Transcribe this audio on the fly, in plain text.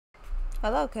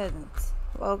Hello, cousins.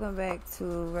 Welcome back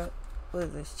to what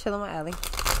is this? Chillin' with Allie.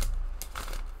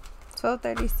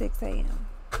 12:36 a.m.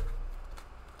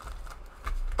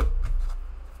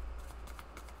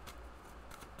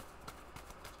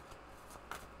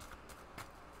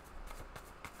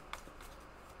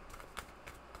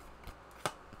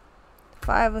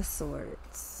 Five of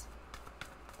Swords.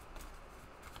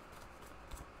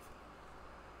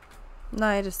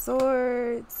 Knight of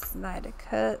Swords. Knight of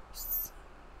Cups.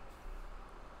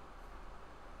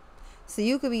 So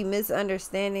you could be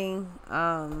misunderstanding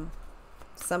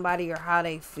somebody or how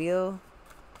they feel.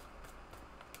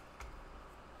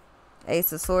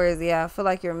 Ace of Swords, yeah, I feel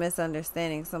like you're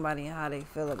misunderstanding somebody and how they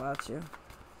feel about you.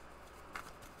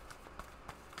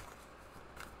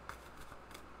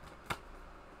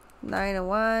 Nine of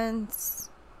Wands.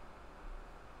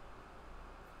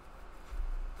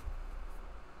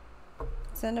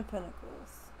 Ten of Pentacles.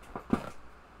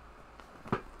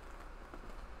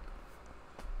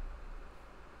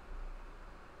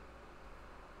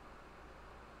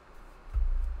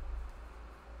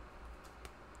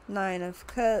 Nine of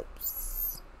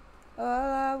Cups. All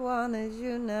I want is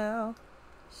you now,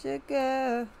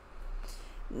 sugar.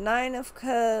 Nine of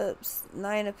Cups.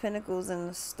 Nine of Pentacles and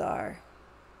the Star.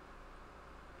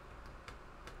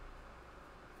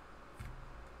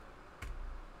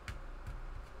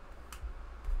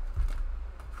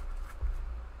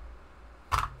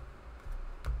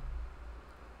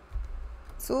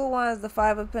 Two of Wands, the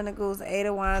Five of Pentacles, Eight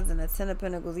of Wands, and the Ten of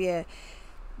Pentacles. Yeah.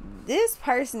 This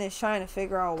person is trying to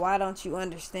figure out why don't you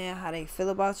understand how they feel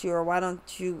about you, or why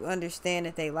don't you understand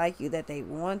that they like you, that they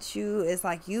want you. It's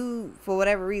like you, for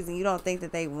whatever reason, you don't think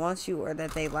that they want you or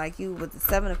that they like you. With the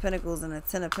Seven of Pentacles and the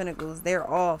Ten of Pentacles, they're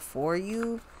all for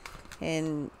you.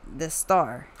 And the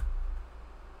Star.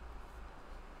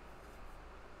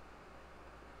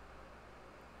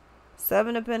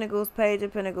 Seven of Pentacles, Page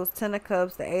of Pentacles, Ten of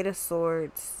Cups, the Eight of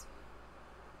Swords.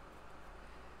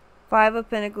 Five of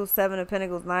Pentacles, Seven of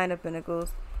Pentacles, Nine of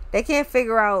Pentacles. They can't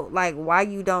figure out like why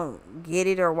you don't get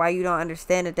it or why you don't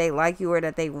understand that they like you or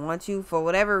that they want you. For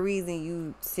whatever reason,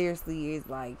 you seriously is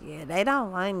like, yeah, they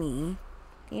don't like me.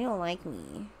 They don't like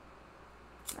me.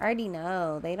 I already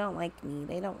know. They don't like me.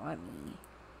 They don't want me.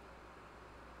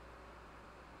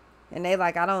 And they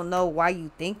like, I don't know why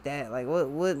you think that. Like,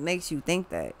 what makes you think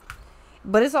that?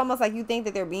 But it's almost like you think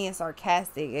that they're being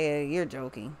sarcastic. Yeah, you're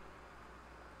joking.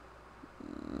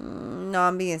 No,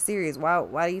 I'm being serious.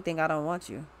 Why do you think I don't want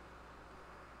you?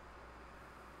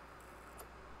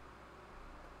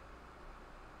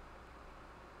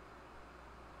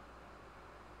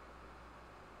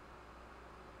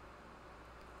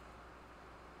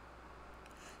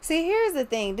 See, here's the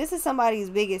thing. This is somebody's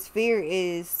biggest fear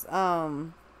is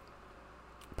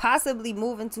possibly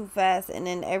moving too fast and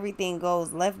then everything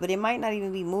goes left. But it might not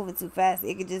even be moving too fast.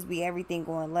 It could just be everything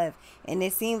going left. And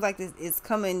it seems like this is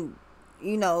coming,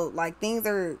 you know, like things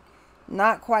are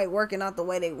not quite working out the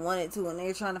way they wanted to, and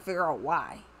they're trying to figure out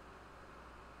why.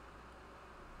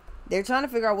 They're trying to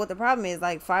figure out what the problem is.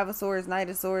 Like Five of Swords, Knight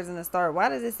of Swords, and the Star. Why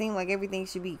does it seem like everything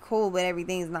should be cool, but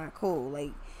everything's not cool?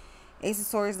 Like Ace of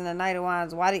Swords and the Knight of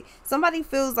Wands. Why do somebody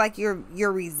feels like you're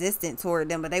resistant toward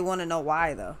them, but they want to know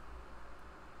why though?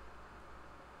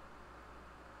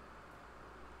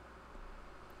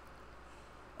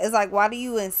 It's like, why do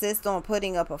you insist on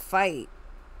putting up a fight?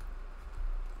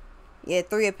 Yeah,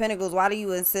 Three of Pentacles. Why do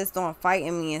you insist on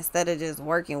fighting me instead of just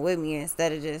working with me?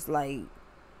 Instead of just like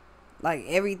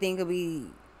everything could be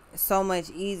so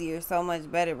much easier, so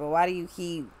much better. But why do you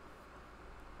keep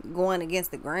going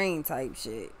against the grain type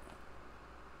shit?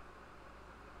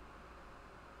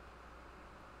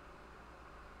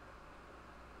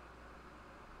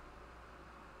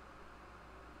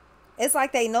 It's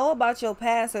like they know about your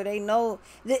past, or they know.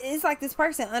 It's like this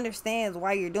person understands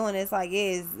why you're doing it. It's like,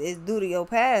 yeah, it's due to your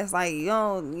past. Like,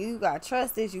 you got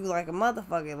trust issues like a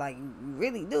motherfucker. Like, you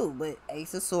really do. But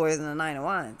Ace of Swords and the Nine of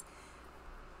Wands.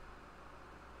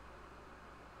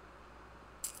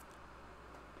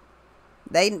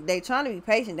 They trying to be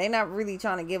patient. They not really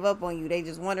trying to give up on you. They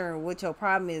just wondering what your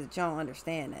problem is that you don't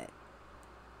understand that.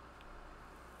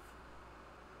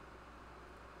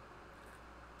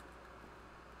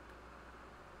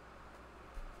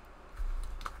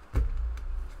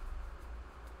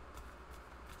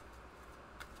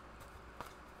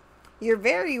 You're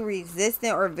very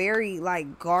resistant or very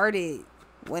like guarded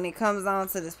when it comes on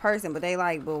to this person, but they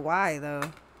like, but why though?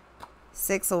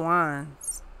 Six of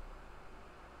Wands.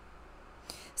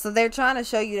 So they're trying to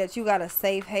show you that you got a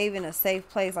safe haven, a safe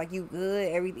place, like you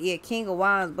good. Yeah, King of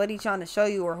Wands, buddy trying to show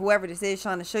you, or whoever this is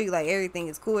trying to show you, like everything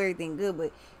is cool, everything good,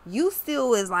 but you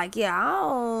still is like, yeah, I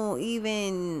don't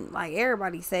even, like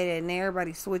everybody say that and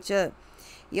everybody switch up.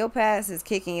 Your past is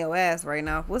kicking your ass right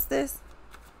now. What's this?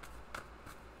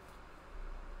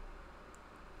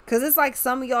 Because it's like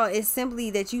some of y'all, it's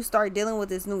simply that you start dealing with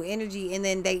this new energy and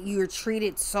then you're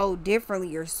treated so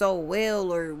differently or so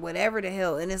well or whatever the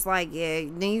hell. And it's like, yeah,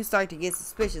 then you start to get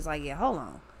suspicious. Like, yeah, hold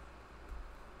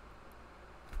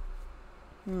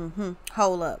on.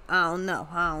 Hold up. I don't know.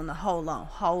 Hold on.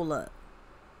 Hold up.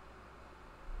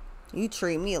 You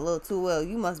treat me a little too well.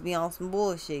 You must be on some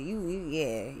bullshit.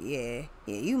 Yeah.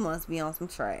 You must be on some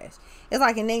trash. It's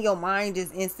like, and then your mind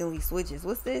just instantly switches.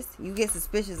 What's this? You get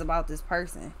suspicious about this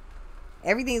person.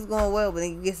 Everything's going well, but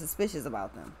then you get suspicious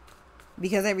about them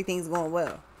because everything's going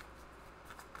well.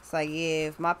 It's like, yeah,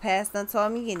 if my past done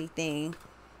taught me anything,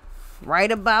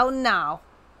 right about now,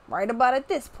 right about at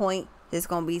this point, it's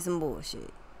gonna be some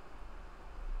bullshit.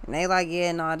 And they like,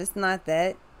 yeah, no, this not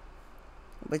that.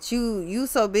 But you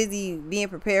so busy being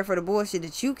prepared for the bullshit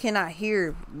that you cannot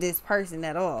hear this person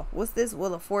at all. What's this?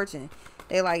 Wheel of Fortune.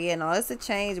 They like, yeah, no, it's a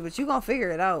change, but you gonna figure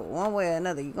it out one way or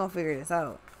another. You gonna figure this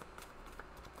out.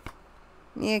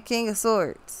 Yeah, King of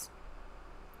Swords.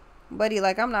 Buddy,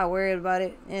 like, I'm not worried about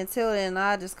it. Until then,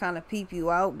 I just kind of peep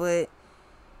you out. But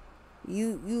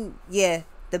yeah.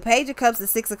 The Page of Cups, the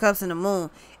Six of Cups, and the Moon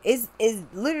is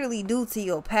literally due to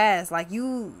your past. Like,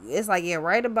 it's like, yeah,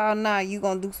 right about now you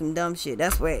gonna do some dumb shit.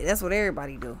 That's what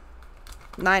everybody do.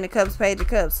 Nine of Cups, Page of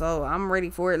Cups. So I'm ready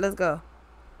for it. Let's go.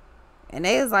 And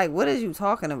they was like, what is you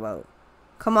talking about?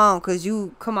 Come on. So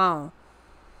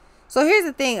here's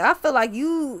the thing. I feel like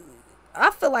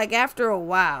after a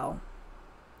while,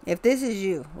 if this is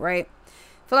you, right?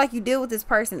 Feel like you deal with this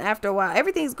person after a while,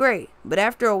 everything's great, but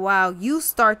after a while you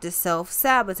start to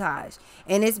self-sabotage,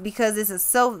 and it's because it's a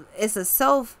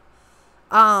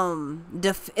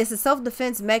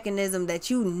self-defense mechanism that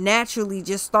you naturally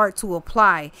just start to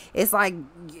apply. It's like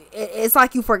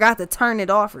you forgot to turn it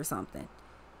off or something.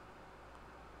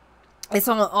 It's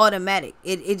on automatic.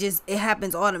 It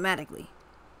happens automatically.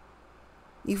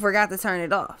 You forgot to turn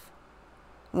it off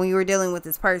when you were dealing with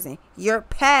this person. Your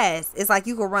past, it's like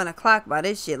you could run a clock by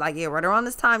this shit. Like, yeah, right around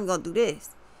this time, you're going to do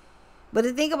this. But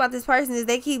the thing about this person is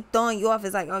they keep throwing you off.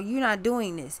 It's like, oh, you're not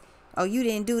doing this. Oh, you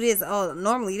didn't do this. Oh,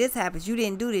 normally this happens. You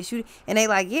didn't do this. And they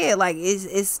like, yeah, like,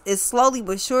 it's slowly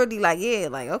but surely, like, yeah,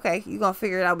 like, okay, you're going to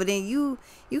figure it out. But then you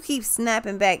keep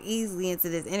snapping back easily into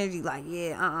this energy. Like,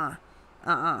 yeah,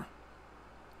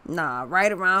 nah,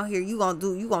 right around here, you gonna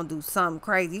do something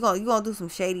crazy. You gonna do some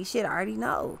shady shit. I already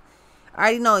know.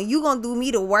 You gonna do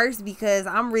me the worst because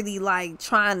I'm really like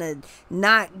trying to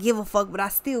not give a fuck, but I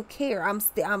still care. I'm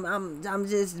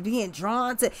just being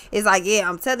drawn to. It's like, yeah,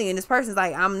 I'm telling you, and this person's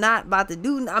like, I'm not about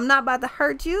to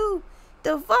hurt you.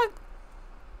 The fuck?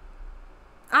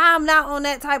 I'm not on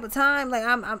that type of time. Like,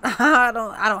 I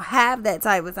don't have that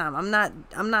type of time. I'm not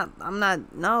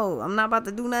about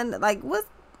to do nothing. Like, what's?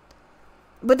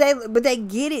 But they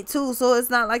get it too, so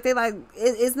it's not like they like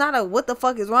it's not a what the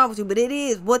fuck is wrong with you, but it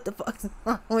is what the fuck is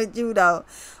wrong with you though.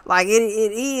 Like it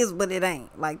is, but it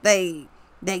ain't. Like they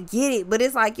get it, but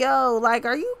it's like, yo, like,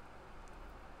 are you?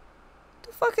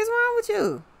 The fuck is wrong with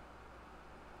you?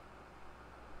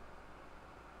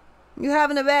 You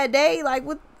having a bad day? Like,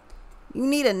 what? You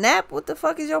need a nap? What the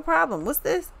fuck is your problem? What's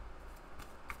this?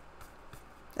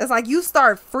 It's like you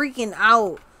start freaking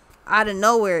out of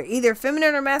nowhere, either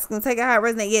feminine or masculine, take it how it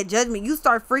resonates. Yeah, judgment. You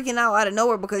start freaking out of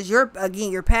nowhere because your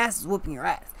past is whooping your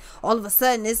ass. All of a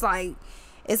sudden, it's like,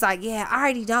 yeah, I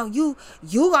already know you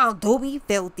gonna do me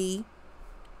filthy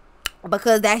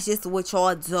because that's just what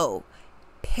y'all do.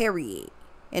 Period.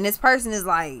 And this person is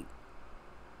like,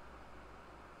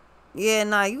 yeah,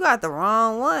 nah, you got the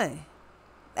wrong one.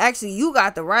 Actually, you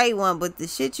got the right one, but the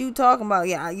shit you talking about,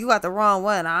 yeah, you got the wrong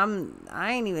one. I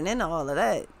ain't even into all of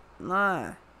that.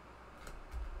 Nah.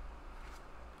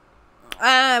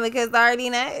 Because I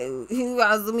already know who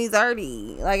Azumi's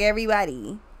already. Like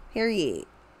everybody. Period.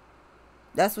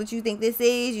 That's what you think this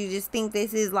is? You just think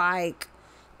this is like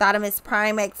Thottimus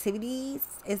Prime activities?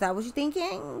 Is that what you're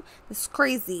thinking? It's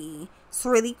crazy. It's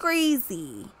really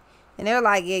crazy. And they're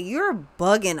like, yeah, you're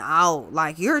bugging out.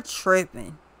 Like, you're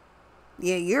tripping.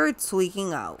 Yeah, you're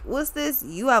tweaking out. What's this?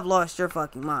 You have lost your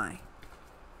fucking mind.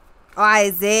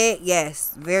 Isaiah,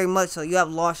 yes, very much so. You have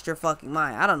lost your fucking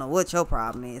mind. I don't know what your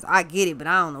problem is. I get it, but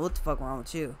I don't know what the fuck wrong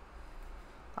with you.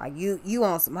 Like, you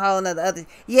on some whole nother other.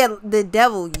 Yeah, the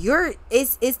devil.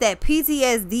 It's that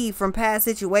PTSD from past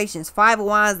situations. Five of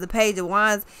Wands, the Page of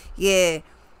Wands. Yeah,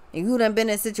 and you done been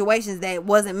in situations that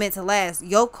wasn't meant to last.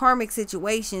 Your karmic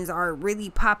situations are really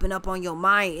popping up on your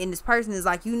mind, and this person is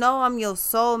like, I'm your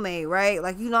soulmate, right?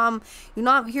 Like, I'm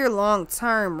here long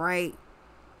term, right?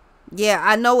 Yeah,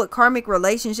 I know what karmic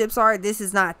relationships are. This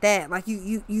is not that. Like,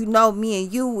 you know, me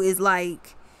and you is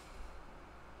like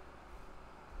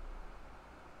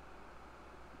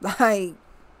I'm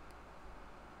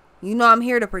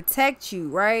here to protect you,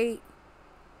 right?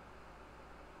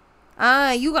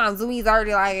 You gonna do me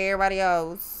dirty like everybody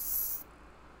else.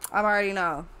 I already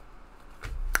know.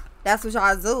 That's what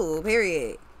y'all do,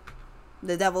 period.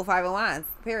 The devil 5 of wands,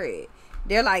 period.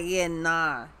 They're like, yeah,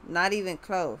 nah, not even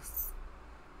close.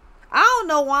 I don't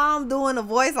know why I'm doing a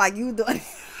voice like you doing.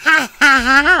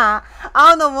 I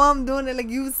don't know why I'm doing it like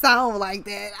you sound like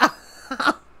that.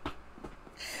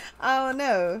 I don't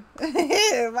know.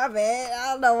 My bad.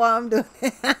 I don't know why I'm doing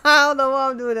it. I don't know why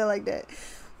I'm doing it like that.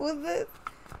 What's this?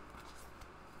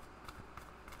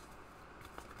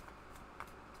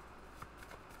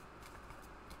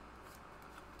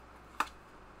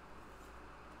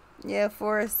 Yeah,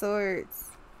 4 of swords.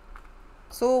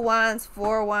 2 of wands,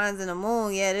 4 of wands, and the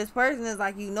moon. Yeah, this person is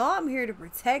like, I'm here to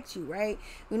protect you, right?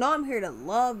 I'm here to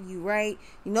love you, right?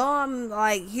 I'm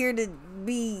like here to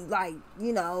be like,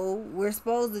 we're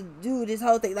supposed to do this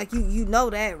whole thing. Like, you know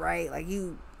that, right? Like,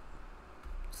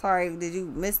 sorry, did you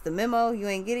miss the memo? You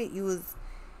ain't get it? You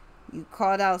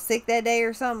called out sick that day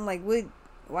or something? Like, what?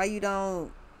 Why you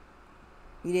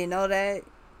didn't know that?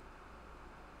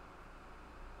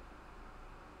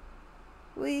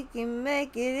 We can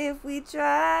make it if we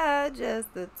try,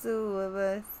 just the 2 of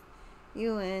us,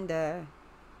 you and I.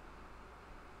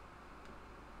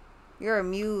 You're a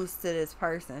muse to this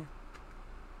person.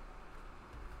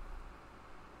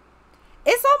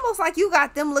 It's almost like you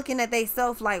got them looking at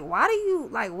themselves like, why do you,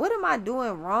 like, what am I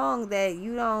doing wrong that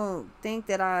you don't think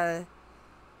that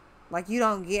you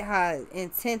don't get how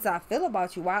intense I feel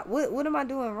about you? What am I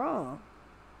doing wrong?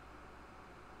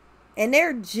 And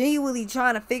they're genuinely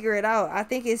trying to figure it out. I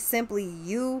think it's simply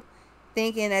you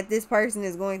thinking that this person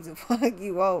is going to fuck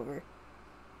you over.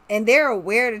 And they're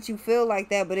aware that you feel like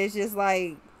that, but it's just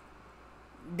like,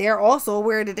 they're also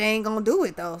aware that they ain't gonna do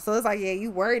it though. So it's like, yeah,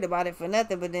 you worried about it for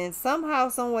nothing, but then somehow,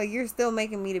 someway, you're still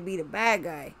making me to be the bad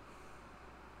guy.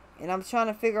 And I'm trying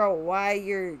to figure out why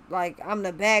you're like, I'm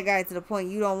the bad guy to the point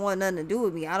you don't want nothing to do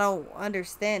with me. I don't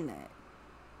understand that.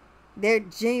 They're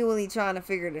genuinely trying to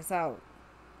figure this out.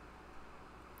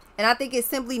 And I think it's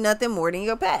simply nothing more than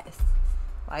your past.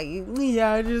 Like,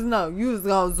 I just know. You just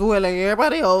gonna do it like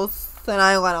everybody else. And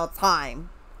I ain't got no time.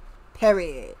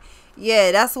 Period.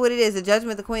 Yeah, that's what it is. The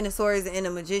Judgment, the Queen of Swords, and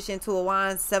the Magician, 2 of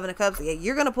Wands, 7 of Cups. Yeah,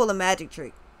 you're gonna pull a magic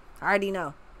trick. I already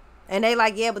know. And they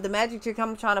like, yeah, but the magic trick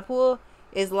I'm trying to pull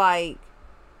is like,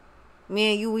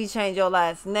 me and you, we change your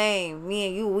last name. Me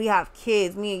and you, we have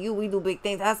kids. Me and you, we do big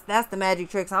things. That's the magic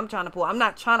tricks I'm trying to pull. I'm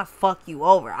not trying to fuck you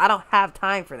over. I don't have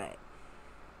time for that.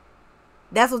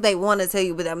 That's what they want to tell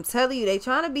you, but I'm telling you, they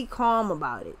trying to be calm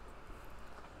about it.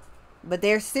 But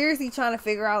they're seriously trying to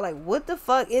figure out, like, what the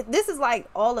fuck? This is like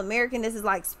All American. This is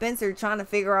like Spencer trying to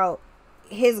figure out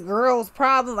his girl's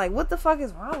problem. Like, what the fuck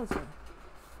is wrong with you?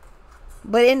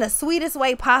 But in the sweetest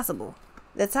way possible.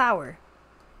 The Tower.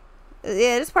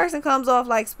 Yeah, this person comes off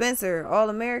like Spencer, All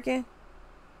American.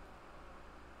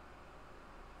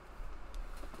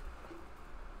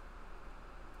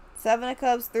 Seven of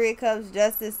Cups, 3 of Cups,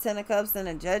 Justice, 10 of Cups, and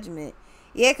a Judgment.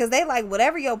 Yeah, because they like,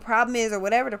 whatever your problem is or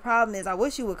whatever the problem is, I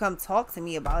wish you would come talk to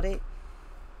me about it.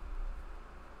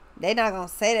 They not going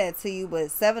to say that to you,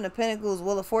 but 7 of Pentacles,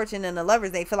 Wheel of Fortune, and the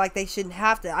Lovers, they feel like they shouldn't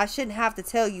have to. I shouldn't have to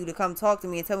tell you to come talk to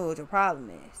me and tell me what your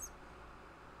problem is.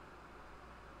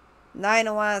 9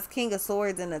 of Wands, King of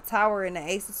Swords, and the Tower, and the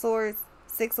Ace of Swords,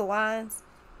 6 of Wands.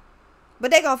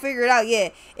 But they going to figure it out, yeah.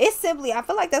 It's simply, I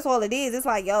feel like that's all it is. It's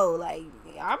like, yo, like,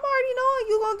 I'm already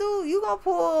knowing you gonna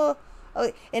pull,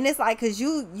 and it's like, cause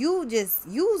you just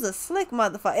use a slick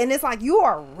motherfucker, and it's like you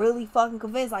are really fucking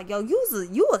convinced, like, yo,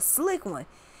 you a slick one,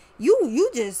 you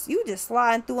just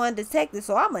sliding through undetected,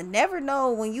 so I'ma never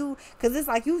know when you, cause it's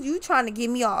like you trying to get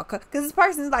me all, cause this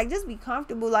person is like, just be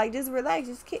comfortable, like, just relax,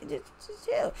 just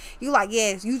chill. You like,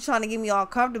 yes, you trying to get me all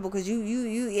comfortable, cause you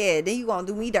yeah, then you gonna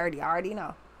do me dirty. I already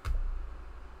know.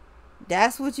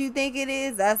 That's what you think it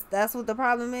is. That's what the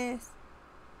problem is.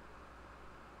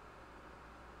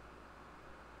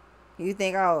 You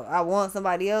think, oh, I want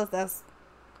somebody else?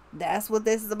 That's what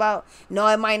this is about? No,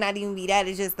 it might not even be that.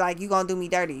 It's just like, you gonna do me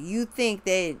dirty. You think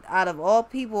that out of all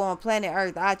people on planet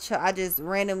Earth, I just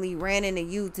randomly ran into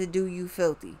you to do you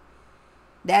filthy.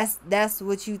 That's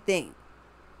what you think.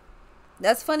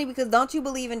 That's funny because don't you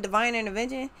believe in divine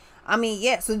intervention? I mean,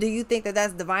 yeah. So do you think that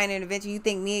that's divine intervention? You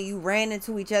think me and you ran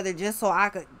into each other just so I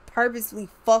could purposely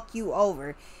fuck you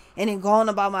over and then go on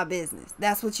about my business?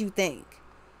 That's what you think.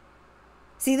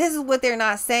 See, this is what they're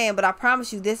not saying, but I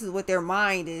promise you this is what their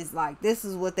mind is like. This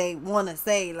is what they want to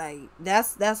say. Like,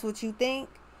 that's what you think.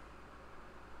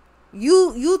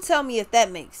 You tell me if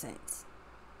that makes sense.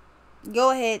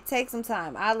 Go ahead, take some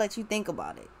time. I'll let you think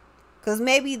about it. Because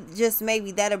maybe, just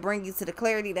maybe, that'll bring you to the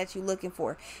clarity that you're looking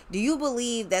for. Do you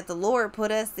believe that the Lord put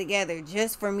us together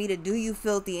just for me to do you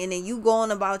filthy, and then you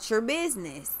going about your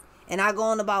business and I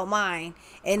going about mine,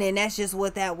 and then that's just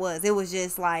what that was? It was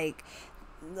just like,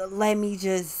 let me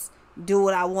just do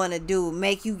what I want to do,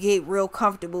 make you get real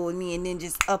comfortable with me, and then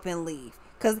just up and leave.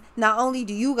 Because not only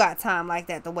do you got time like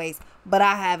that to waste, but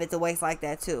I have it to waste like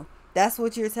that too. That's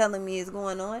what you're telling me is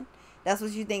going on? That's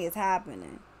what you think is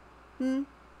happening?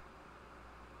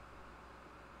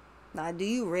 Now, do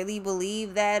you really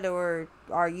believe that, or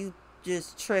are you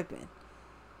just tripping?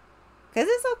 Because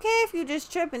it's okay if you're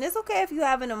just tripping. It's okay if you're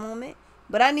having a moment.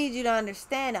 But I need you to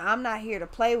understand that I'm not here to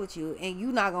play with you, and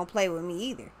you're not going to play with me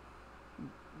either.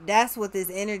 That's what this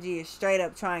energy is straight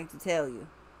up trying to tell you.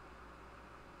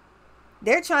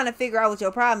 They're trying to figure out what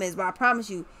your problem is, but I promise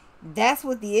you, that's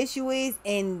what the issue is,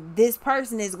 and this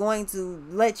person is going to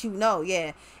let you know.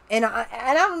 Yeah. And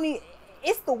I don't need...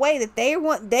 It's the way that they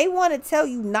want to tell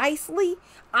you nicely.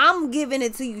 I'm giving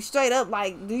it to you straight up.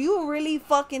 Like, do you really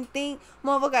fucking think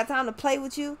motherfucker got time to play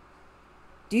with you?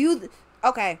 Do you?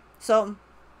 Okay, so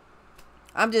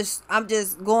I'm just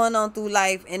going on through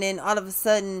life, and then all of a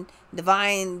sudden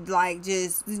divine, like,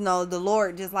 just, you know, the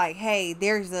Lord just like, hey,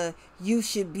 there's a you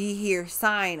should be here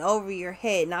sign over your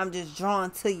head, and I'm just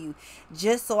drawn to you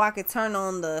just so I could turn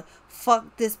on the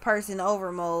fuck this person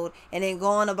over mode, and then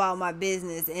going about my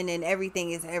business, and then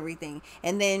everything is everything,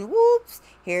 and then whoops,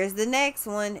 here's the next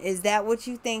one. Is that what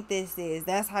you think this is?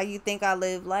 That's how you think I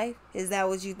live life? Is that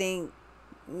what you think?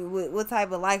 What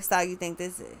type of lifestyle you think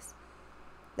this is?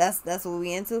 That's what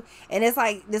we into. And it's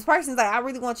like, this person's like, I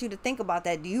really want you to think about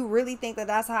that. Do you really think that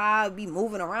that's how I'd be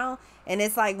moving around? And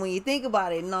it's like, when you think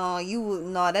about it, no,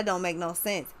 that don't make no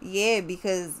sense. Yeah,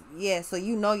 because, yeah, so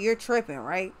you know you're tripping,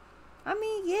 right? I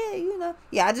mean, yeah, you know.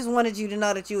 Yeah, I just wanted you to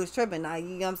know that you was tripping. Now, you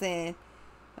know what I'm saying?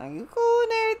 Like, you cool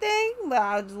and everything, but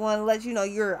I just want to let you know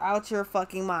you're out your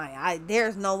fucking mind.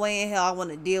 There's no way in hell I want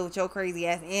to deal with your crazy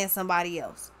ass and somebody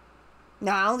else.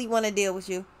 No, I only want to deal with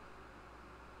you.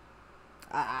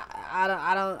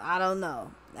 I don't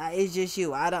know. It's just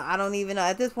you. I don't even know.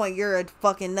 At this point, you're a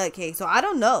fucking nutcase. So I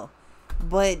don't know.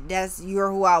 But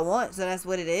you're who I want. So that's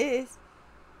what it is.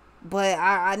 But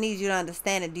I need you to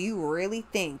understand it. Do you really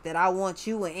think that I want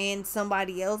you and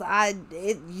somebody else?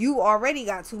 You already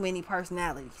got too many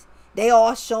personalities. They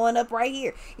all showing up right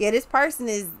here. Yeah, this person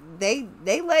is, they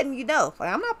letting you know.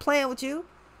 Like, I'm not playing with you.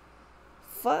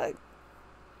 Fuck.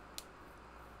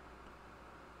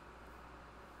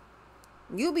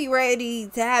 You be ready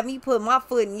to have me put my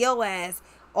foot in your ass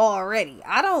already.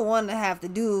 I don't want to have to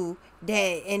do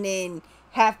that and then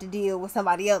have to deal with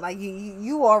somebody else. Like,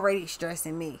 you already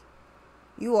stressing me.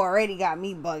 You already got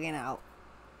me bugging out.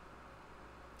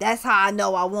 That's how I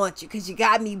know I want you, because you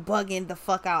got me bugging the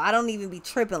fuck out. I don't even be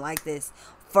tripping like this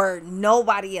for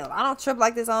nobody else. I don't trip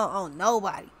like this on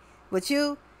nobody. But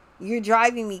you're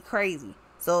driving me crazy.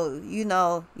 So, you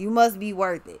know, you must be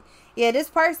worth it. Yeah, this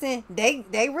person, they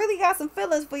really got some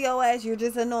feelings for your ass. You're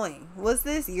just annoying. What's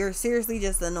this? You're seriously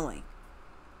just annoying.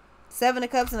 7 of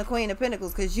Cups and the Queen of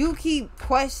Pentacles. Because you keep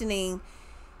questioning,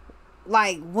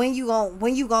 like, when you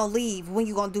gonna leave? When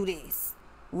you gonna do this?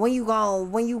 When you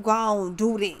gonna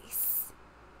do this?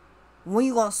 When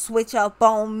you gonna switch up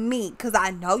on me? Because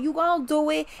I know you gonna do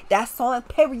it. That's on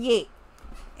period.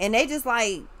 And they just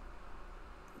like,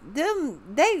 they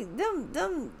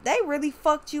really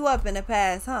fucked you up in the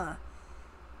past, huh?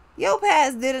 Your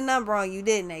past did a number on you,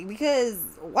 didn't they? Because,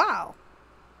 wow.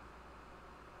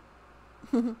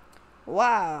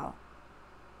 Wow.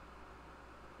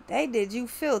 They did you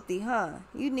filthy, huh?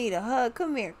 You need a hug.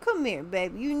 Come here,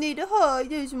 baby. You need a hug.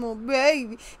 This my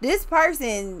baby. This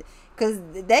person, because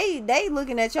they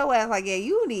looking at your ass like, yeah,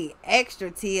 you need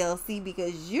extra TLC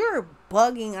because you're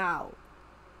bugging out.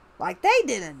 Like, they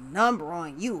did a number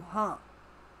on you, huh?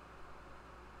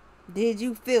 Did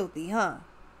you filthy, huh?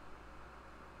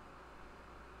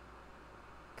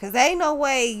 Cause ain't no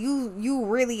way you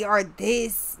really are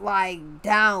this, like,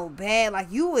 down bad.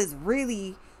 Like, you was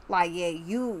really, like, yeah,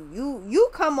 you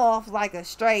come off like a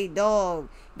stray dog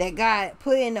that got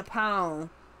put in a pound.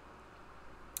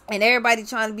 And everybody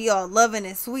trying to be all loving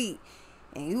and sweet.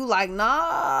 And you like,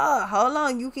 nah, hold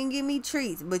on, you can give me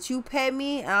treats. But you pet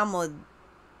me, I'm a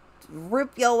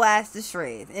rip your ass to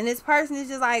shreds. And this person is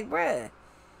just like, bruh,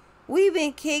 we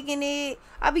been kicking it.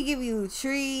 I be giving you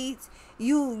treats.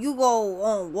 You go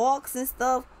on walks and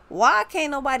stuff. Why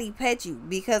can't nobody pet you?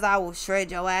 Because I will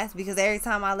shred your ass. Because every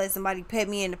time I let somebody pet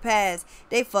me in the past,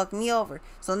 they fuck me over.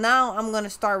 So now I'm going to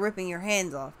start ripping your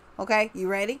hands off. Okay? You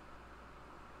ready?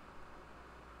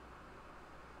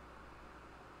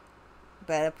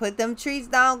 Better put them treats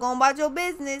down, go about your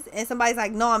business. And somebody's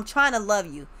like, no, I'm trying to love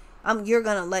you. You're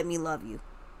gonna let me love you.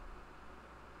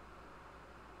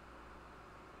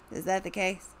 Is that the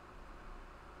case?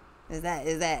 Is that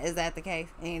the case?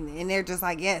 And they're just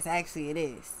like, yes, actually it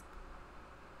is.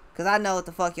 Cause I know what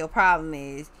the fuck your problem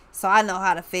is, so I know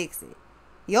how to fix it.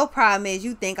 Your problem is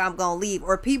you think I'm gonna leave,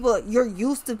 or you're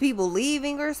used to people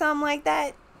leaving or something like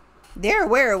that. They're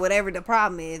aware of whatever the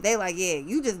problem is. They like, yeah,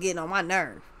 you just getting on my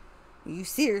nerve. You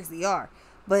seriously are.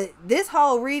 But this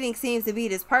whole reading seems to be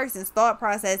this person's thought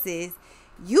process is,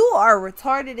 you are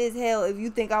retarded as hell if you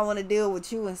think I want to deal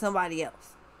with you and somebody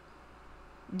else.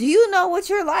 Do you know what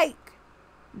you're like?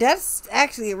 That's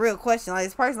actually a real question. Like,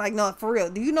 this person like, no, for real,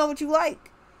 do you know what you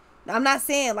like? I'm not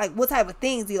saying like what type of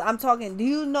things do you, I'm talking, do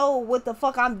you know what the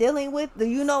fuck I'm dealing with? Do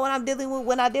you know what I'm dealing with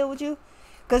when I deal with you?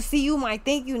 Because see, you might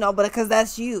think you know, but because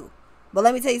that's you. But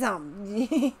let me tell you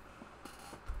something.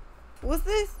 What's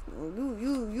this?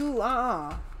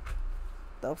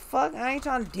 The fuck? I ain't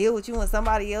trying to deal with you and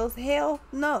somebody else. Hell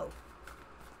no.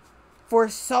 For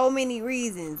so many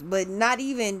reasons, but not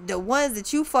even the ones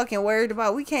that you fucking worried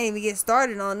about. We can't even get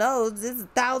started on those. There's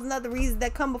 1,000 other reasons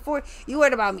that come before. You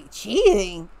worried about me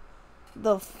cheating?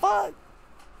 The fuck?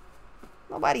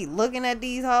 Nobody looking at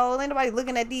these hoes. Ain't nobody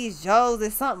looking at these Joes or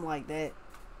something like that.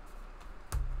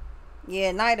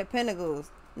 Yeah, Knight of Pentacles.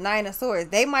 Nine of Swords.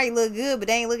 They might look good, but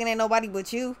they ain't looking at nobody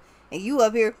but you. And you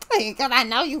up here, because I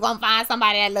know you gonna find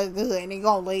somebody that look good and they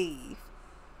gonna leave.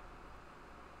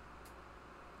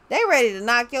 They ready to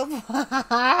knock your they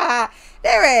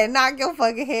ready to knock your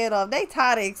fucking head off. They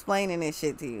tired of explaining this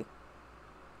shit to you.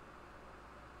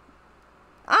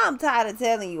 I'm tired of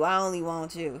telling you I only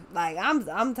want you. Like,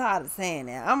 I'm tired of saying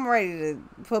that. I'm ready to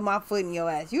put my foot in your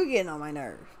ass. You getting on my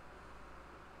nerve.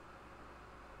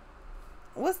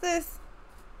 What's this?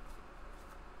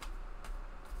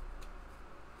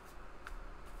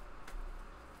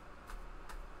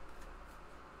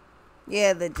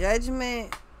 Yeah, the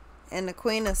Judgment and the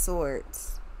Queen of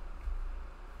Swords.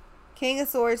 King of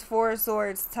Swords, Four of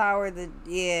Swords, Tower.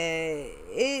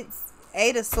 It's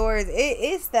Eight of Swords.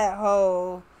 It's that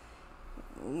whole,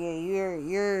 yeah,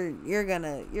 you're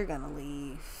gonna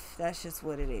leave. That's just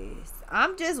what it is.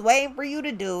 I'm just waiting for you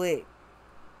to do it.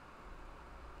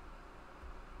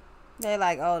 They're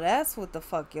like, oh, that's what the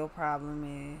fuck your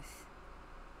problem is.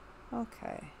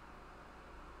 Okay.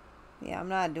 Yeah, I'm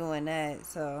not doing that,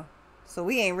 so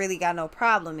we ain't really got no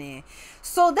problem in.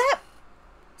 So that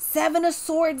Seven of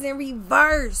Swords in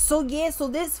reverse. So yeah, so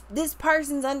this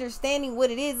person's understanding what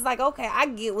it is. It's like, okay, I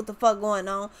get what the fuck going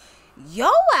on. Yo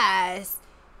ass.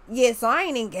 Yeah, so I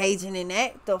ain't engaging in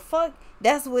that. The fuck?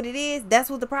 That's what it is. That's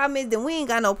what the problem is. Then we ain't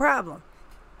got no problem.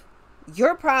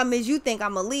 Your problem is you think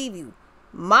I'ma leave you.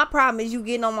 My problem is you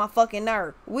getting on my fucking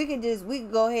nerve. We could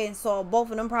go ahead and solve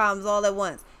both of them problems all at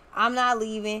once. I'm not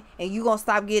leaving, and you gonna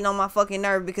stop getting on my fucking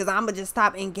nerve because I'm gonna just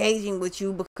stop engaging with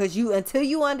you because until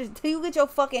you get your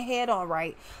fucking head on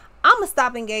right, I'm gonna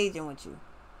stop engaging with you.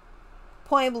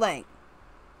 Point blank.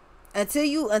 Until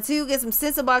you get some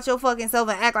sense about your fucking self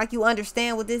and act like you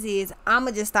understand what this is, I'm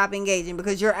gonna just stop engaging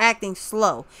because you're acting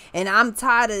slow, and I'm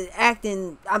tired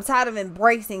of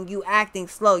embracing you acting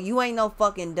slow. You ain't no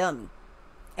fucking dummy,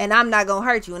 and I'm not gonna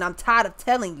hurt you, and I'm tired of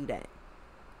telling you that.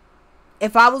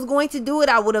 If I was going to do it,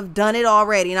 I would have done it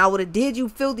already. And I would have did you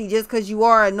filthy just because you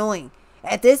are annoying.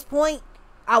 At this point,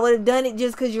 I would have done it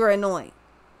just because you're annoying.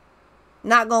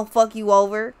 Not going to fuck you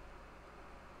over.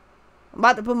 I'm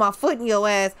about to put my foot in your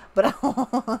ass. But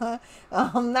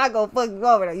I'm not going to fuck you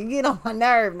over. You get on my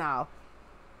nerve now.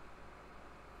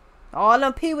 All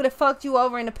them people that fucked you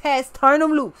over in the past, turn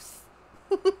them loose.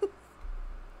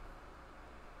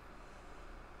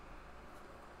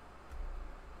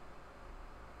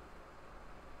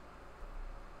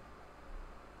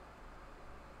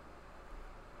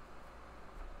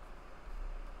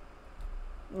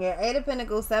 Yeah, Eight of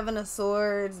Pentacles, Seven of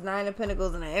Swords, Nine of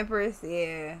Pentacles, and the Empress.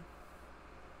 Yeah.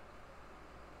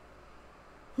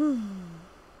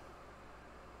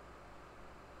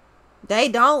 They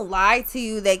don't lie to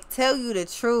you. They tell you the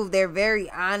truth. They're very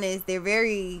honest. They're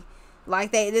very,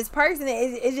 like, this person,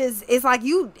 it's like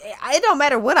it don't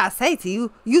matter what I say to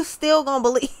you. You still gonna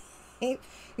believe.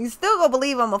 You still gonna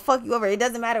believe I'm gonna fuck you over. It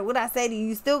doesn't matter what I say to you.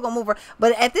 You still gonna move her.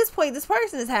 But at this point, this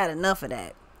person has had enough of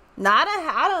that. Now,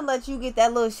 I done let you get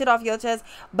that little shit off your chest,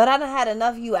 but I done had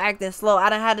enough of you acting slow. I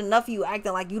done had enough of you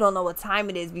acting like you don't know what time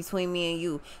it is between me and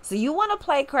you. So you want to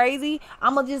play crazy?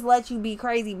 I'm going to just let you be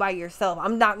crazy by yourself.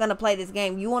 I'm not going to play this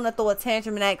game. You want to throw a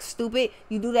tantrum and act stupid?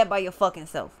 You do that by your fucking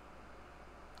self.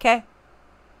 Okay?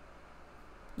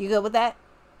 You good with that?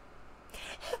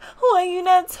 Why are you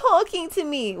not talking to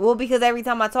me? Well, because every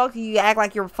time I talk to you, you act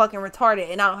like you're fucking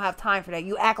retarded, and I don't have time for that.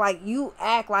 You act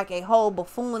like a whole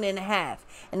buffoon and a half.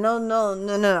 And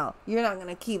no. You're not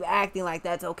gonna keep acting like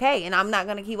that's okay, and I'm not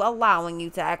gonna keep allowing you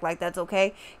to act like that's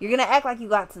okay. You're gonna act like you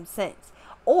got some sense,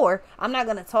 or I'm not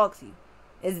gonna talk to you.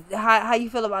 Is how you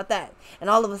feel about that? And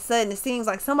all of a sudden, it seems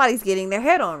like somebody's getting their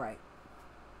head on right.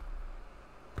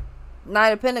 Knight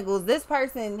of Pentacles, this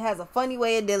person has a funny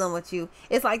way of dealing with you.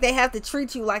 It's like they have to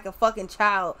treat you like a fucking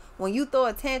child. When you throw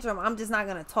a tantrum, I'm just not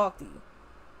gonna talk to you.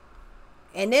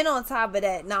 And then on top of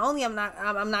that, not only I'm not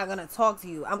gonna talk to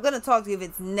you, I'm gonna talk to you if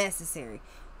it's necessary.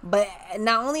 But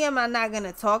not only am I not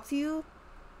gonna talk to you,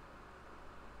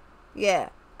 yeah,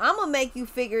 I'm gonna make you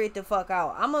figure it the fuck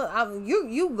out.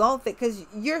 You gon' fit, cause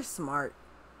you're smart.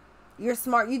 You're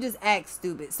smart. You just act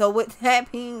stupid. So with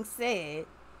that being said,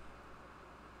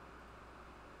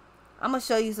 I'm going to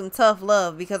show you some tough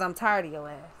love because I'm tired of your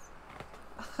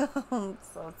ass. I'm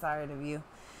so tired of you.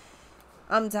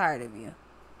 I'm tired of you.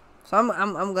 So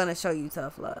I'm going to show you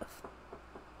tough love.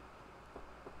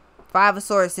 Five of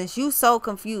Swords. Since you so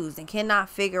confused and cannot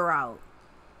figure out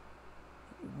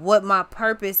what my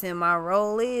purpose and my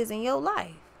role is in your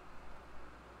life,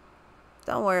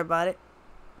 don't worry about it.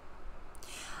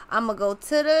 I'm going to go to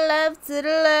the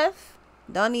left.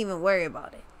 Don't even worry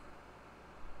about it.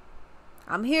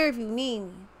 I'm here if you need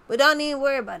me, but don't even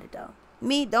worry about it though.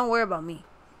 Don't worry about me.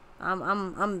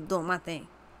 I'm doing my thing.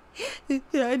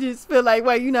 I just feel like,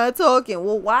 why you not talking?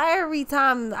 Well, why every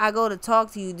time I go to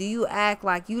talk to you, do you act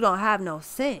like you don't have no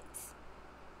sense?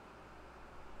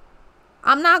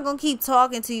 I'm not gonna keep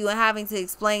talking to you and having to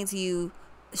explain to you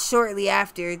shortly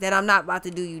after that I'm not about to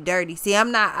do you dirty. See,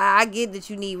 I get that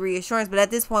you need reassurance, but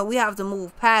at this point we have to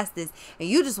move past this, and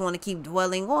you just want to keep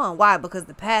dwelling on. Why? Because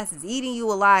the past is eating you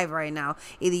alive right now.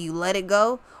 Either you let it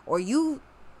go, or you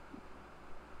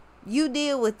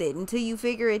deal with it until you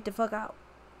figure it the fuck out.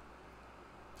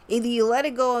 Either you let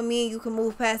it go and me and you can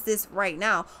move past this right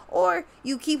now, or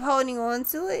you keep holding on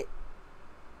to it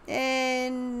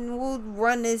and we'll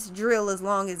run this drill as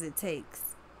long as it takes.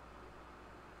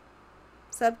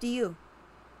 It's up to you.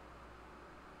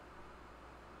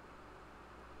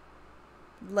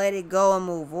 Let it go and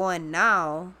move on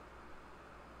now,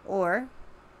 or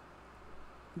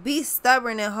be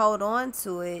stubborn and hold on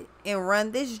to it and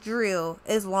run this drill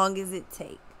as long as it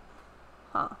takes.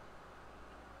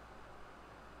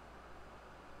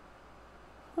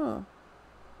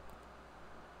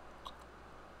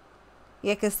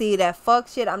 Yeah, cause see, that fuck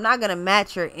shit, I'm not gonna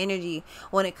match your energy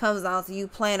when it comes down to you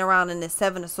playing around in this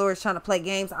Seven of Swords trying to play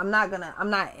games. I'm not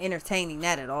entertaining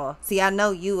that at all. See, I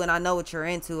know you and I know what you're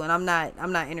into, and I'm not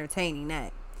entertaining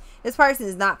that. This person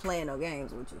is not playing no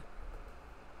games with you.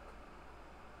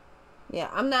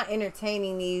 Yeah, I'm not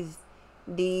entertaining these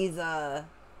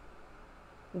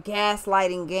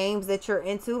gaslighting games that you're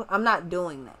into. I'm not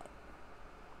doing that.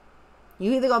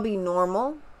 You either gonna be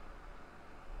normal,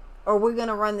 or we're going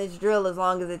to run this drill as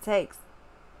long as it takes.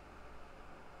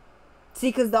 See,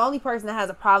 because the only person that has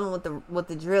a problem with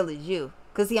the drill is you.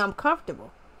 Because, see, I'm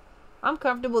comfortable. I'm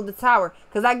comfortable with the tower.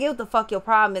 Because I get what the fuck your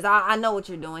problem is. I know what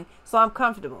you're doing. So I'm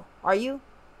comfortable. Are you?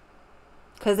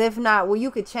 Because if not, well, you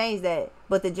could change that.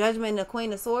 But the Judgment and the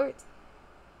Queen of Swords,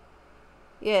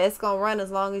 yeah, it's going to run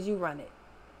as long as you run it.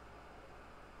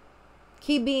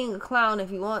 Keep being a clown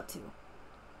if you want to.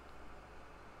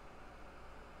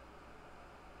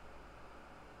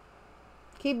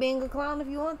 Keep being a clown if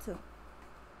you want to.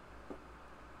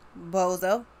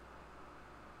 Bozo.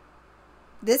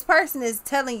 This person is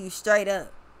telling you straight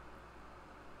up.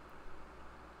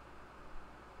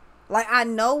 Like, I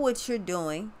know what you're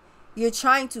doing. You're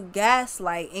trying to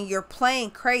gaslight and you're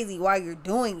playing crazy while you're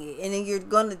doing it. And then you're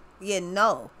gonna,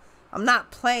 no. I'm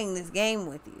not playing this game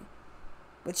with you.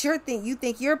 But you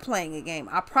think you're playing a game.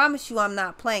 I promise you I'm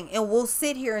not playing. And we'll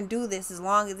sit here and do this as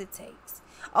long as it takes.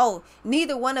 Oh,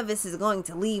 neither one of us is going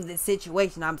to leave this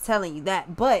situation. I'm telling you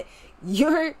that. But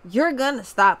you're gonna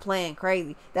stop playing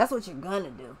crazy. That's what you're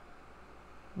gonna do.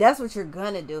 That's what you're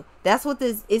gonna do. That's what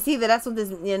this. It's either that's what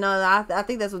this. I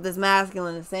think that's what this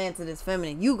masculine is saying to this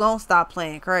feminine. You gonna stop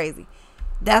playing crazy.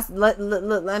 That's look.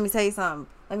 Let me tell you something.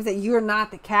 Let me say you're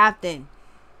not the captain.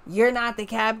 You're not the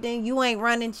captain. You ain't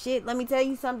running shit. Let me tell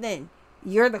you something.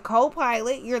 You're the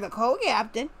co-pilot. You're the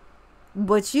co-captain.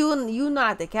 But you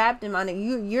not the captain, my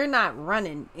nigga. You're not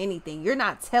running anything. You're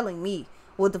not telling me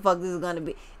what the fuck this is gonna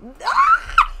be.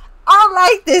 I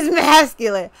like this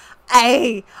masculine.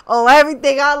 Hey, oh,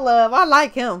 everything I love. I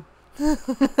like him.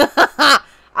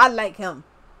 I like him.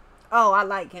 Oh, I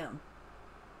like him.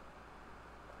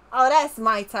 Oh, that's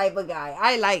my type of guy.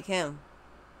 I like him.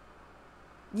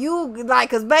 You like,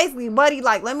 cause basically, buddy,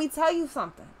 like, let me tell you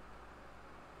something.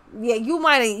 Yeah, you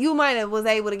might have was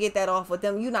able to get that off with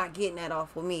them. You're not getting that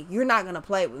off with me. You're not gonna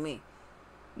play with me.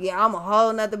 Yeah, I'm a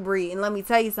whole nother breed. And let me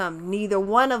tell you something. Neither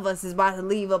one of us is about to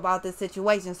leave about this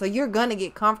situation. So you're gonna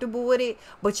get comfortable with it,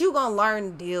 but you're gonna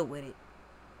learn to deal with it.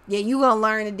 Yeah, you're gonna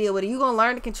learn to deal with it. You're gonna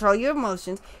learn to control your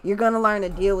emotions. You're gonna learn to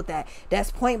deal with that.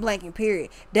 That's point blank and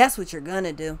period. That's what you're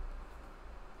gonna do.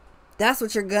 That's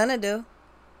what you're gonna do.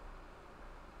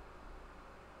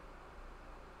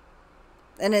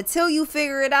 And until you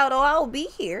figure it out, oh, I'll be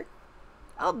here.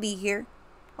 I'll be here.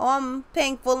 Oh, I'm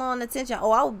paying full on attention.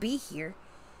 Oh, I'll be here.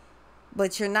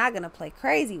 But you're not going to play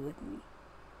crazy with me.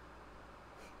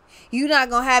 You're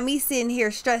not going to have me sitting here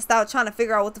stressed out trying to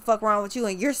figure out what the fuck wrong with you,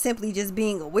 and you're simply just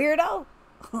being a weirdo.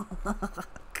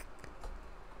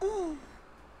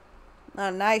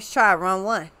 Nice try, wrong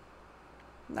one.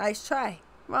 Nice try.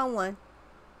 Wrong one.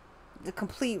 The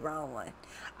complete wrong one.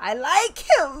 I like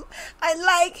him. I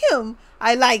like him.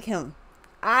 I like him.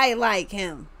 I like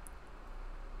him.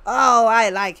 Oh, I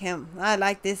like him. I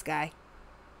like this guy.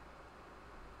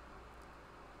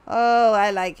 Oh, I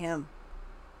like him.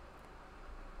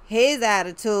 His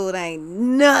attitude ain't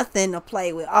nothing to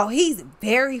play with. Oh, he's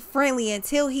very friendly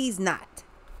until he's not.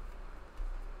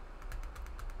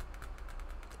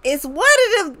 It's one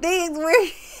of them things where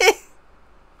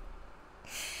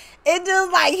it's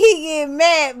just like he get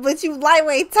mad, but you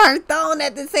lightweight turned on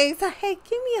at the same time. Hey,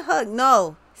 give me a hug.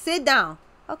 No, sit down.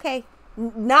 Okay,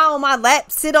 now on my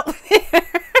lap, sit over there.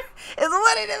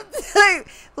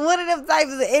 It's one of them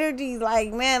types of energies.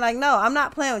 Like, man, like, no, I'm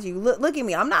not playing with you. Look at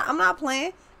me. I'm not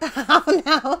playing.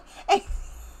 No.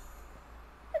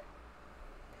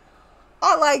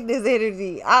 I like this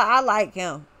energy. I like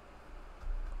him.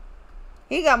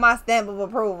 He got my stamp of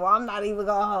approval. I'm not even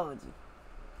gonna hold you.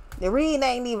 The reading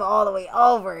ain't even all the way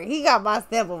over. He got my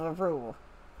stamp of approval.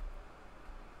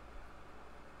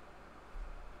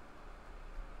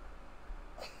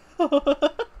 It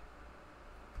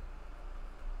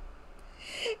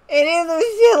is some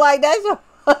shit like that's your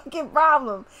fucking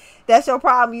problem. That's your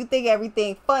problem. You think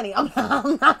everything funny. I'm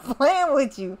not playing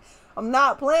with you. I'm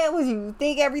not playing with you. You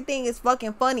think everything is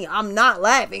fucking funny. I'm not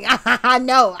laughing. I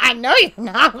know you're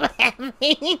not laughing.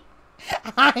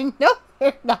 I know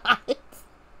you're not.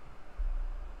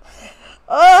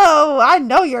 Oh, I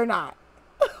know you're not.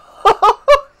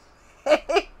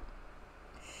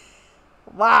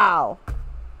 Wow.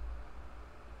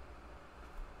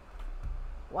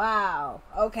 Wow.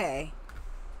 Okay.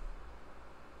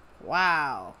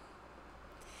 Wow.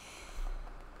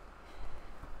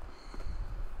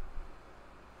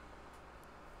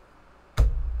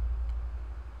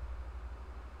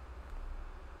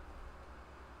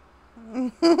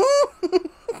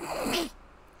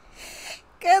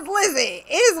 Cause listen,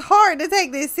 it's hard to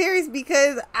take this serious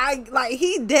because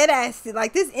he dead ass,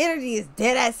 like, this energy is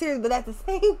dead ass serious, but at the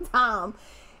same time,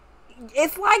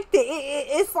 it's like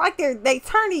it's like they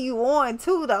turning you on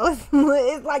too though.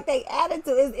 It's like they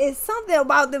attitude. It's something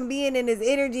about them being in this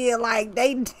energy and like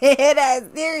they dead ass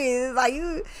serious. It's like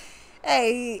you,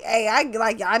 hey,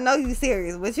 I know you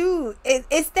serious, but you,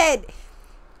 it's that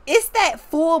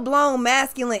full blown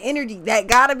masculine energy. That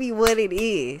gotta be what it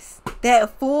is.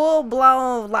 That full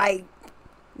blown, like,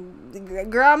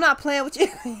 girl, I'm not playing with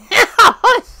you.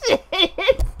 Oh shit.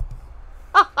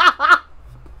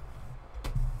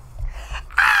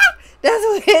 That's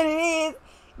what it is.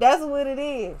 That's what it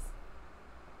is.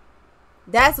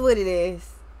 That's what it is.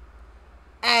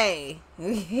 Hey,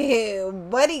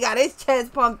 buddy got his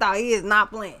chest pumped out. He is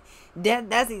not playing.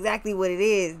 That's exactly what it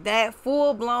is. That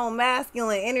full blown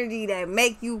masculine energy that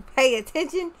make you pay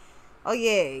attention. Oh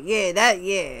yeah, that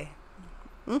yeah.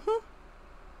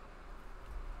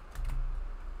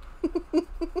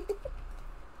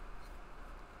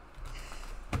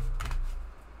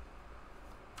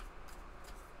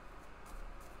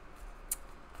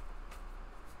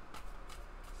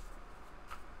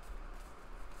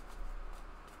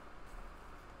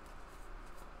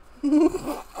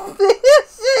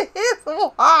 This shit is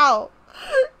wild.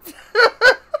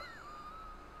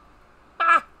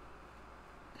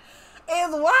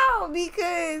 It's wild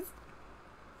because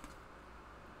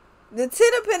the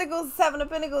 10 of Pentacles, 7 of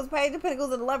Pentacles, Page of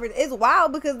Pentacles, and the Lovers is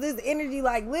wild because this energy,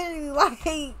 like, literally,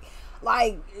 like,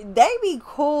 Like, they be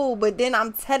cool, but then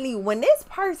I'm telling you, when this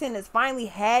person has finally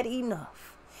had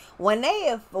enough, when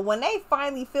they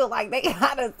finally feel like they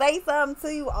gotta say something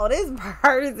to you, oh, this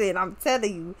person, I'm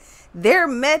telling you, their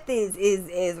methods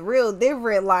is real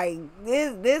different. Like,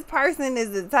 this person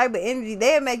is the type of energy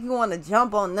they'll make you want to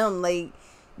jump on them. Like,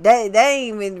 they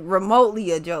ain't even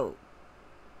remotely a joke.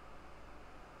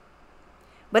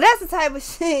 But that's the type of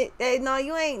shit that, no,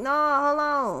 you ain't, no, hold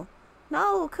on.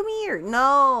 No, come here.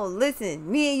 No, listen,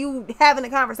 me and you having a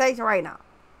conversation right now.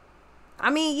 I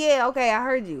mean, yeah, okay, I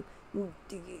heard you.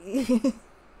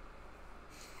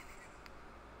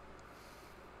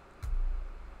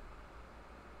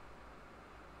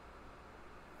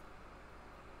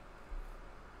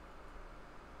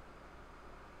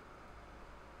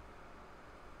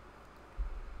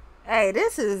 Hey,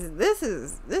 this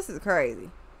is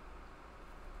crazy.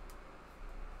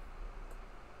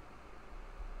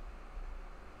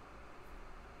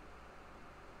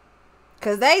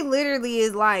 Cause they literally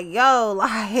is like, yo,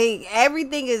 like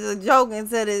everything is a joke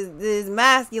until this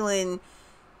masculine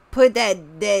put that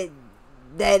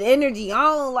energy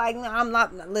on. Like, I'm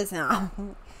not,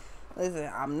 listen,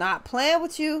 listen, I'm not playing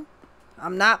with you.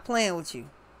 I'm not playing with you.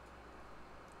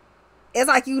 It's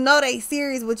like, you know, they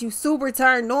serious, but you super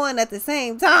turned on at the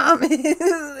same time.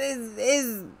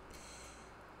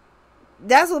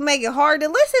 That's what make it hard to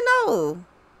listen though.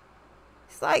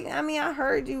 It's like, I mean, I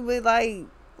heard you, but like,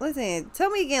 listen, tell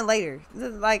me again later.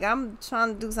 Like, I'm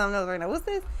trying to do something else right now. What's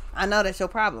this? I know that's your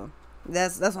problem.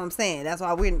 That's what I'm saying. That's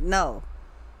why we're no.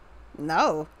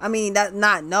 I mean, that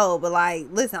not no, but like,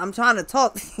 listen, I'm trying to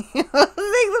talk to you.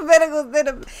 Six of Pentacles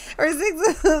or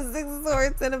six of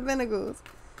Swords, Ten of Pentacles.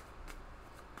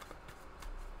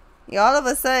 All of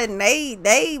a sudden,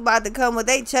 they about to come with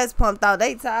their chest pumped out.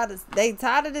 They tired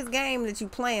of this game that you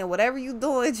playing. Whatever you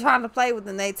doing, trying to play with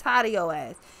them, they tired of your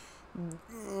ass.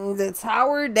 The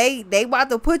Tower, they about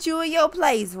to put you in your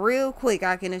place real quick.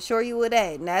 I can assure you of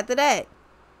that. And after that,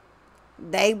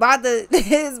 they about to,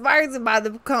 this person about to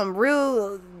become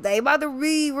real. They about to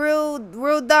be real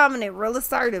dominant, real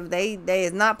assertive. They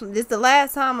is not. This is the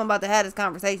last time I'm about to have this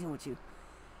conversation with you.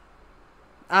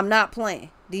 I'm not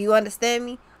playing. Do you understand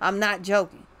me? I'm not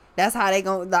joking. That's how they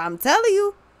gonna. I'm telling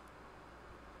you.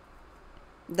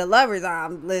 The Lovers.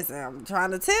 Listen. I'm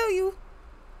trying to tell you.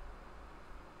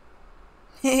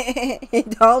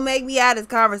 Don't make me have this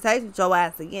conversation with your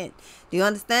ass again. Do you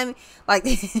understand me? Like,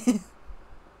 but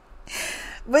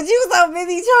you so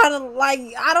busy trying to, like,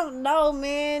 I don't know,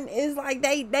 man. It's like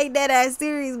they dead ass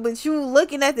serious, but you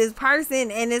looking at this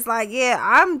person and it's like, yeah,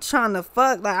 I'm trying to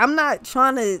fuck. Like, I'm not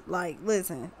trying to, like,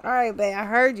 listen. All right, babe, I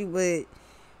heard you, but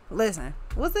listen.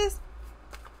 What's this?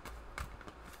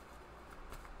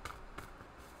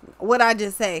 What'd I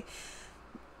just say?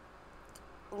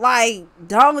 Like,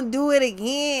 don't do it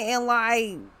again. And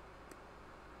like,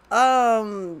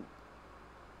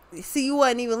 see, you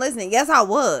wasn't even listening. Yes, I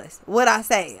was. What'd I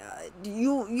say?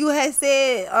 You had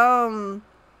said,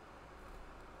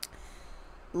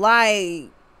 like,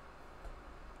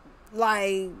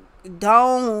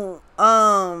 don't,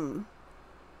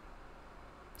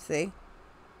 see,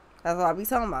 that's what I be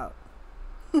talking about.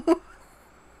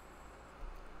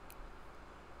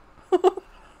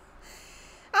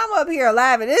 I'm up here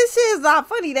laughing. This shit is not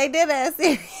funny. They dead ass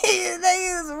serious.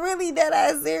 They is really dead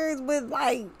ass serious, but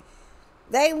like,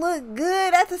 they look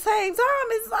good at the same time.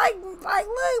 It's like look, like,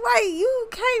 you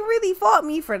can't really fault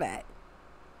me for that.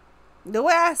 The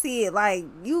way I see it, like,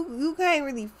 you can't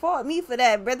really fault me for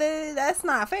that, brother. That's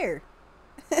not fair.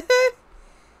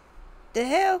 The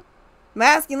hell?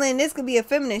 Masculine, this could be a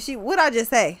feminine. What'd I just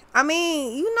say? I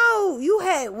mean, you know, you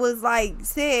was like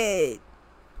said,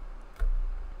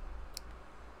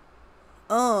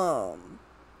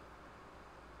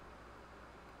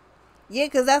 yeah,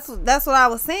 because that's what I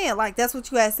was saying. Like, that's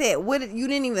what you had said. You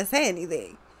didn't even say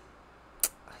anything.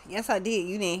 Yes, I did.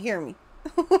 You didn't hear me.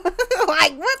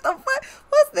 Like, what the fuck?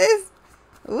 What's this?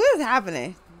 What is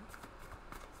happening?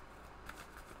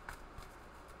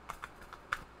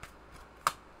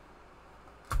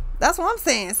 That's what I'm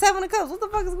saying. Seven of Cups. What the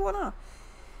fuck is going on?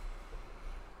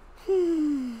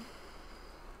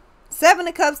 Seven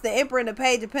of Cups, the Emperor, and the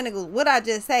Page of Pentacles. What I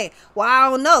just say? Well, I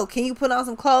don't know. Can you put on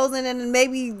some clothes and then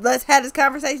maybe let's have this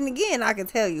conversation again? I can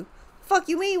tell you. Fuck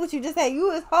you mean what you just said? You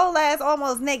was whole ass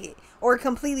almost naked or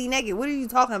completely naked. What are you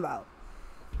talking about?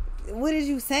 What is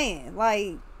you saying?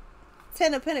 Like,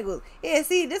 Ten of Pentacles. Yeah,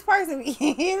 see, this person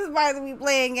be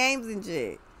playing games and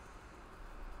shit.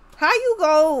 How you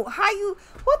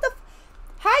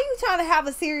trying to have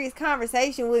a serious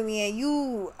conversation with me and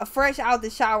you fresh out the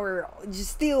shower,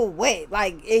 just still wet,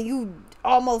 like, and you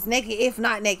almost naked, if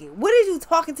not naked. What are you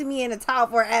talking to me in a towel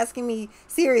for, asking me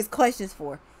serious questions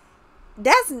for?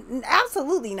 That's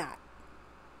absolutely not.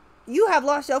 You have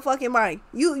lost your fucking mind.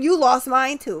 You lost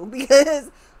mine too,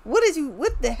 because what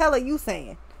the hell are you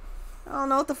saying? I don't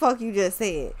know what the fuck you just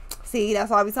said. See,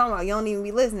 that's all I be talking about. You don't even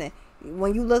be listening.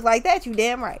 When you look like that, you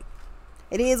damn right.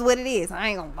 It is what it is. I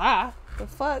ain't gonna lie. The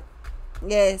fuck?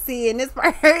 Yeah, see, and this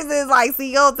person is like, see,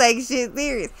 you don't take shit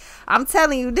serious. I'm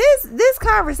telling you, this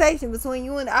conversation between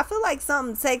you and, I feel like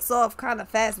something takes off kind of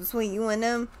fast between you and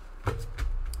them.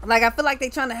 Like, I feel like they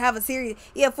trying to have a serious,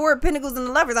 Four of Pentacles and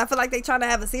the Lovers. I feel like they trying to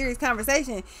have a serious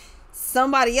conversation.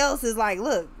 Somebody else is like,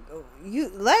 look,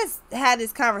 let's have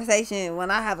this conversation when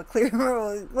I have a clear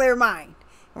mind.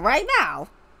 Right now,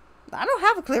 I don't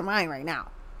have a clear mind right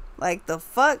now. Like, the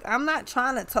fuck? I'm not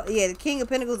trying to talk. Yeah, the King of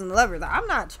Pentacles and the Lovers. I'm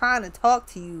not trying to talk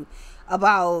to you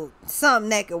about something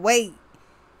that could wait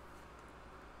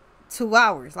 2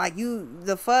 hours. Like,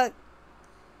 the fuck?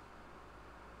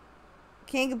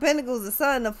 King of Pentacles, the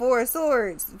Sun, the Four of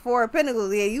Swords, Four of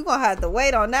Pentacles. Yeah, you gonna have to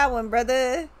wait on that one,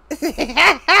 brother.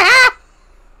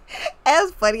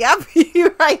 That's funny. I'll be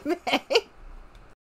right back.